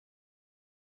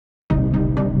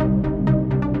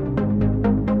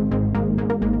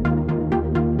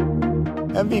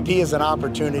MVP is an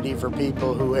opportunity for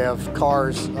people who have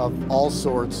cars of all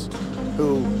sorts,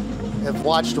 who have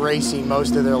watched racing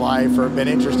most of their life or have been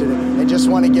interested in it and just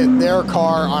want to get their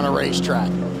car on a racetrack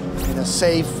in a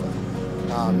safe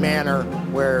manner,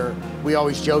 where we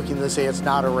always jokingly say it's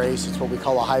not a race, it's what we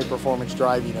call a high-performance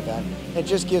driving event. It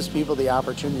just gives people the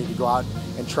opportunity to go out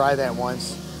and try that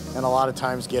once, and a lot of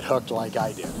times get hooked like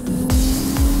I did.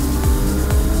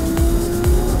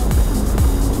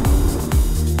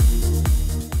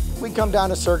 We come down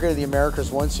to Circuit of the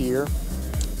Americas once a year.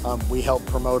 We help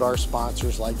promote our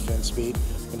sponsors like Finspeed.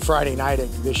 And Friday night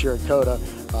this year at COTA,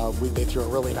 they threw a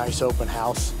really nice open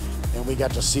house, and we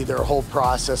got to see their whole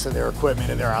process and their equipment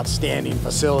and their outstanding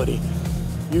facility.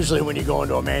 Usually when you go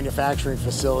into a manufacturing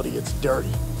facility, it's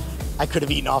dirty. I could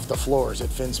have eaten off the floors at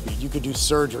Finspeed. You could do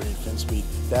surgery at Finspeed.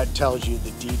 That tells you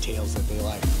the details that they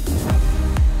like.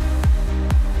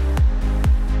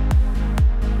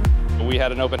 We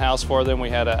had an open house for them. We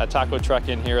had a taco truck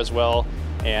in here as well,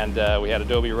 and we had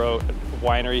Adobe Road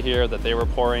winery here that they were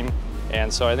pouring.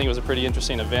 And so I think it was a pretty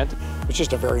interesting event. It was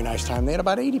just a very nice time. They had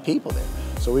about 80 people there.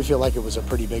 So we feel like it was a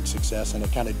pretty big success, and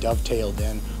it kind of dovetailed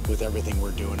in with everything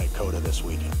we're doing at COTA this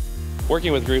weekend.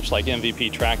 Working with groups like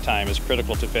MVP Track Time is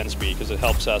critical to Finspeed because it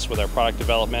helps us with our product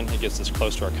development. It gets us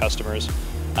close to our customers,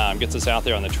 gets us out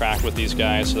there on the track with these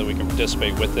guys so that we can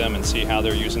participate with them and see how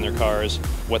they're using their cars,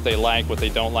 what they like, what they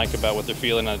don't like about what they're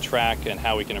feeling on the track, and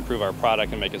how we can improve our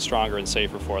product and make it stronger and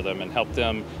safer for them and help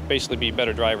them basically be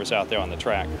better drivers out there on the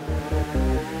track.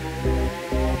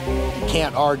 You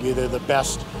can't argue they're the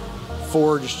best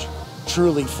forged,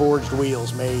 truly forged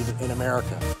wheels made in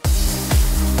America.